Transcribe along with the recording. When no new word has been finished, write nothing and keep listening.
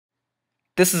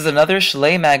This is another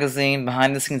Chellea Magazine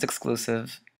behind-the-scenes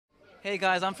exclusive. Hey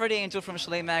guys, I'm Freddy Angel from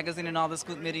Chellea Magazine and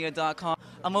allthescoopmedia.com.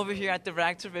 I'm over here at the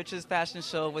Rag to Riches fashion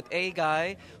show with a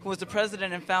guy who is the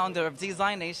president and founder of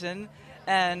Design Nation,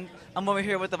 and I'm over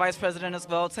here with the vice president as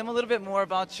well. Tell me a little bit more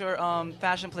about your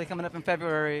fashion play coming up in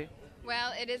February.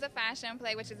 Well, it is a fashion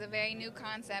play, which is a very new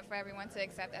concept for everyone to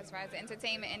accept as far as the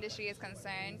entertainment industry is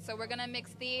concerned. So we're going to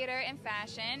mix theater and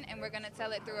fashion, and we're going to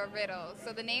tell it through a riddle.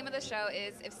 So the name of the show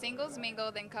is If Singles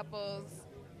Mingle, Then Couples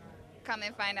Come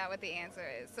and Find Out What the Answer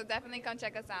Is. So definitely come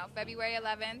check us out. February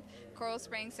 11th, Coral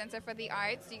Springs Center for the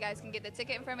Arts. You guys can get the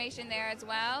ticket information there as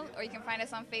well, or you can find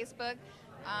us on Facebook,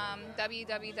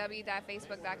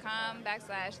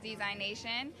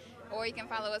 www.facebook.com/DesignNation. Or you can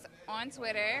follow us on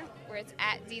Twitter, where it's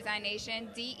at Design Nation,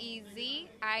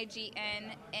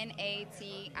 DEZIGNNATION.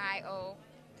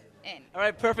 All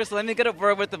right, perfect. So let me get a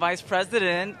word with the vice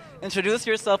president. Introduce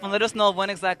yourself and let us know when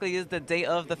exactly is the date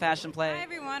of the fashion play. Hi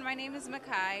everyone, my name is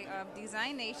Makai of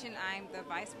Design Nation. I'm the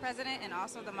vice president and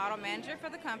also the model manager for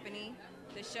the company.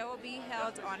 The show will be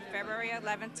held on February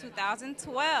 11,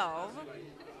 2012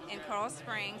 in Coral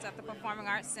Springs at the Performing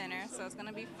Arts Center. So it's going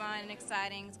to be fun and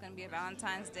exciting. It's going to be a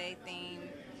Valentine's Day theme.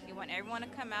 We want everyone to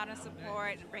come out and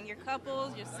support. Bring your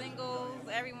couples, your singles,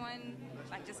 everyone.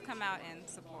 Like, just come out and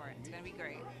support. It's going to be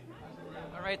great.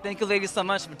 All right, thank you ladies so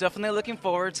much. We're definitely looking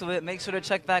forward to it. Make sure to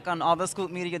check back on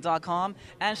allthescoopmedia.com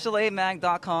and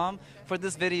ChelleaMag.com for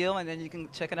this video, and then you can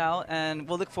check it out, and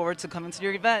we'll look forward to coming to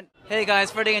your event. Hey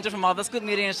guys, Freddy Angel from All The Scoop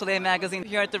Media and Chellea Magazine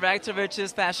here at the Rag to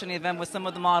Riches fashion event with some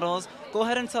of the models. Go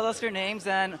ahead and tell us your names,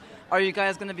 and are you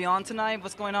guys going to be on tonight?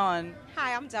 What's going on?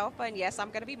 Hi, I'm Delpha, and yes, I'm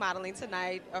going to be modeling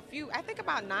tonight. I think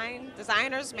about 9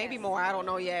 designers, maybe more, I don't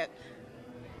know yet.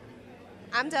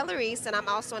 I'm Delarice, and I'm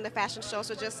also in the fashion show,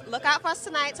 so just look out for us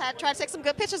tonight. Try to take some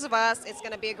good pictures of us. It's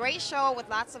going to be a great show with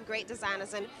lots of great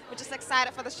designers, and we're just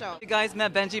excited for the show. You guys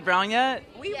met Benji Brown yet?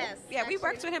 Yes. Yeah, we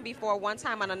worked with him before one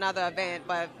time on another event,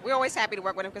 but we're always happy to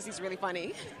work with him because he's really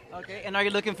funny. Okay, and are you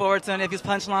looking forward to any of his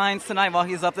punchlines tonight while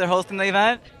he's up there hosting the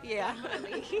event? Yeah.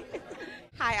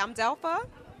 Hi, I'm Delpha.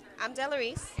 I'm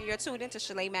Delarice, and you're tuned into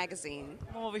Chellea Magazine.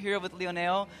 I'm over here with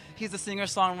Leonel. He's a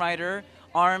singer-songwriter,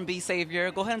 R&B savior.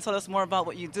 Go ahead and tell us more about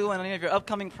what you do and any of your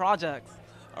upcoming projects.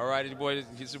 All right,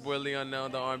 it's your boy Leonel,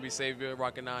 the R&B savior,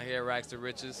 rocking out here, Rags to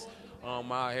Riches.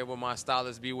 I'm out here with my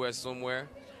stylist, Beware Swimwear.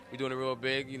 We're doing it real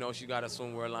big. You know, she got a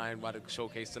swimwear line by the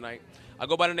showcase tonight. I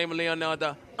go by the name of Leonel,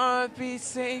 the R&B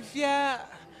savior.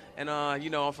 And, you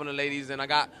know, I'm from the ladies, and I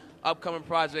got upcoming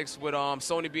projects with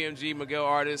Sony BMG, Miguel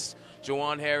Artist,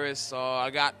 Joanne Harris. I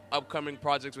got upcoming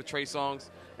projects with Trey Songz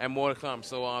and more to come.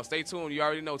 So stay tuned. You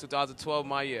already know 2012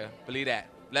 my year. Believe that.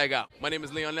 Leg out. My name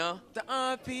is Leonel, the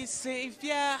R&B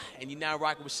savior, and you're now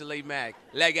rocking with Chellea Mag.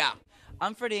 Leg out.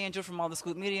 I'm Freddy Angel from All The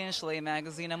Scoop Media and Chellea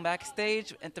Magazine. I'm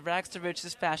backstage at the Rags to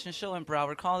Riches fashion show in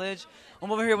Broward College.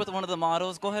 I'm over here with one of the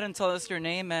models. Go ahead and tell us your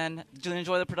name, and did you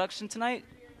enjoy the production tonight?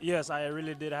 Yes, I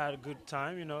really did. I had a good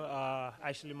time. You know,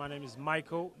 actually, my name is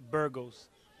Michael Burgos.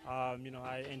 You know,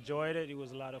 I enjoyed it. It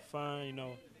was a lot of fun. You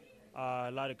know,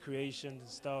 a lot of creation and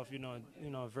stuff. You know,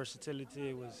 versatility.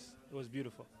 It was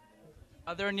beautiful.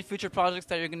 Are there any future projects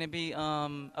that you're going to be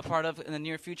a part of in the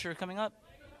near future coming up?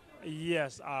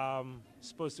 Yes,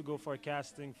 supposed to go for a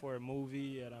casting for a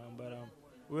movie, but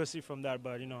we'll see from that.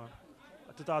 But you know,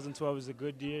 2012 is a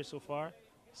good year so far,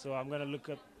 so I'm gonna look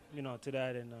up, you know, to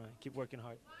that and keep working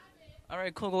hard. All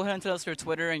right, cool. Go ahead and tell us your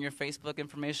Twitter and your Facebook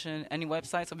information. Any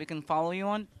websites that we can follow you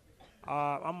on?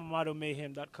 I'm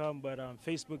modelmayhem.com, but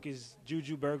Facebook is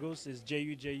Juju Burgos, is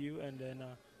Juju, and then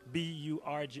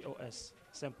Burgos.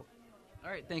 Simple.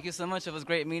 All right, thank you so much. It was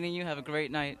great meeting you. Have a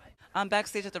great night. I'm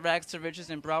backstage at the Rags to Riches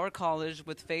in Broward College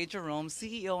with Faye Jerome,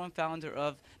 CEO and founder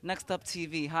of Next Up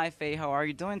TV. Hi, Faye. How are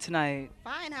you doing tonight?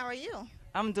 Fine. How are you?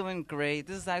 I'm doing great.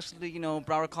 This is actually, you know,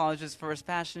 Broward College's first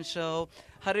fashion show.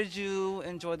 How did you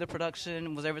enjoy the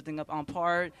production? Was everything up on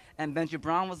par? And Benji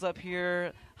Brown was up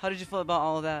here. How did you feel about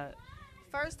all of that?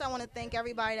 First, I want to thank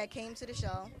everybody that came to the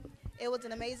show. It was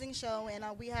an amazing show, and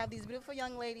we have these beautiful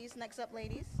young ladies. Next Up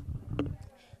ladies.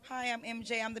 Hi, I'm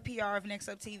MJ. I'm the PR of Next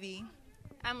Up TV.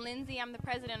 I'm Lindsay. I'm the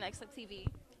president of Next Up TV.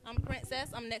 I'm Princess.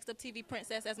 I'm Next Up TV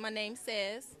Princess, as my name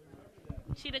says.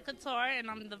 Sheeta Couture, and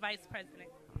I'm the vice president.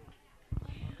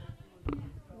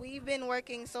 We've been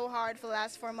working so hard for the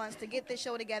last 4 months to get this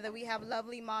show together. We have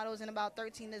lovely models and about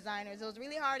 13 designers. It was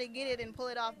really hard to get it and pull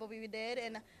it off, but we did,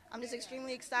 and I'm just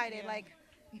extremely excited. Yeah. Like,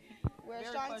 we're a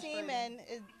strong team, and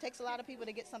it takes a lot of people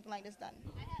to get something like this done.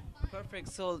 Perfect.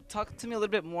 So talk to me a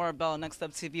little bit more about Next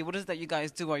Up TV. What is it that you guys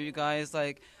do? Are you guys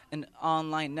like an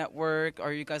online network?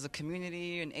 Are you guys a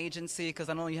community, an agency? Because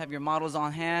I know you have your models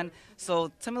on hand.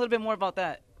 So tell me a little bit more about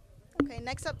that. Okay,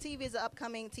 Next Up TV is an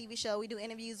upcoming TV show. We do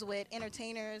interviews with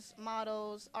entertainers,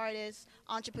 models, artists,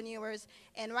 entrepreneurs,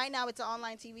 and right now it's an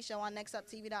online TV show on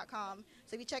nextuptv.com.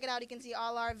 So if you check it out, you can see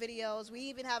all our videos. We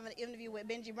even have an interview with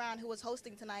Benji Brown, who was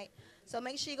hosting tonight. So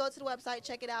make sure you go to the website,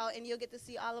 check it out, and you'll get to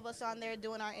see all of us on there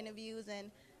doing our interviews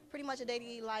and pretty much a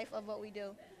daily life of what we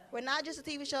do. We're not just a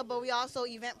TV show, but we also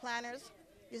event planners.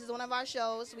 This is one of our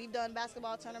shows. We've done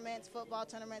basketball tournaments, football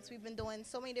tournaments. We've been doing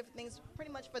so many different things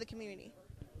pretty much for the community.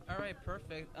 All right,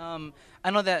 perfect.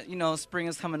 I know that, spring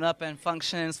is coming up and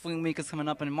Functions, Swing Week is coming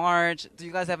up in March. Do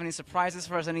you guys have any surprises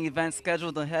for us, any events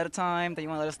scheduled ahead of time that you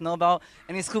want to let us know about?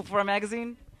 Any scoop for our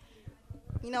magazine?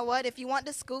 You know what? If you want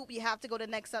the scoop, you have to go to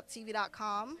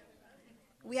nextuptv.com.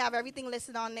 We have everything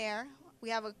listed on there. We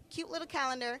have a cute little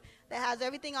calendar that has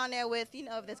everything on there with,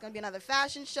 if there's going to be another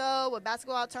fashion show, a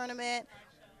basketball tournament,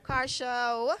 car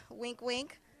show, wink,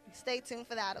 wink. Stay tuned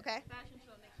for that, okay?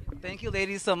 Thank you,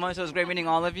 ladies, so much. It was great meeting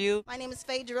all of you. My name is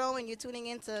Faye Jerome, and you're tuning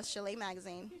in to Chellea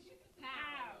Magazine.